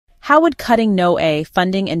How would cutting NOAA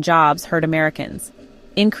funding and jobs hurt Americans?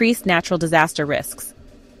 Increased natural disaster risks.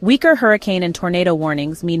 Weaker hurricane and tornado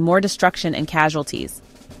warnings mean more destruction and casualties.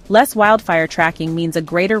 Less wildfire tracking means a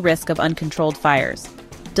greater risk of uncontrolled fires.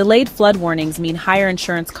 Delayed flood warnings mean higher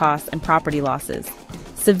insurance costs and property losses.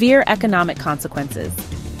 Severe economic consequences.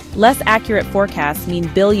 Less accurate forecasts mean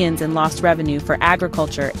billions in lost revenue for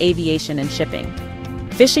agriculture, aviation, and shipping.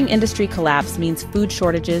 Fishing industry collapse means food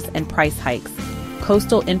shortages and price hikes.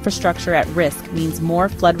 Coastal infrastructure at risk means more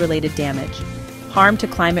flood-related damage. Harm to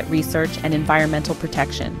climate research and environmental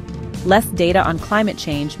protection. Less data on climate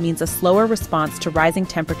change means a slower response to rising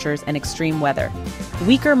temperatures and extreme weather.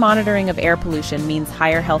 Weaker monitoring of air pollution means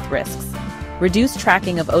higher health risks. Reduced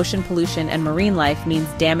tracking of ocean pollution and marine life means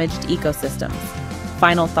damaged ecosystems.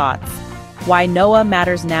 Final thoughts. Why NOAA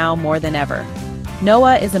matters now more than ever.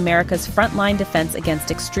 NOAA is America's frontline defense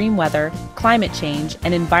against extreme weather, climate change,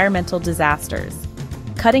 and environmental disasters.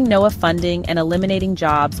 Cutting NOAA funding and eliminating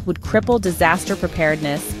jobs would cripple disaster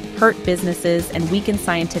preparedness, hurt businesses, and weaken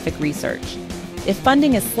scientific research. If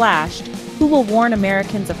funding is slashed, who will warn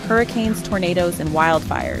Americans of hurricanes, tornadoes, and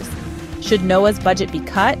wildfires? Should NOAA's budget be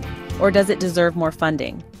cut, or does it deserve more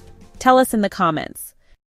funding? Tell us in the comments.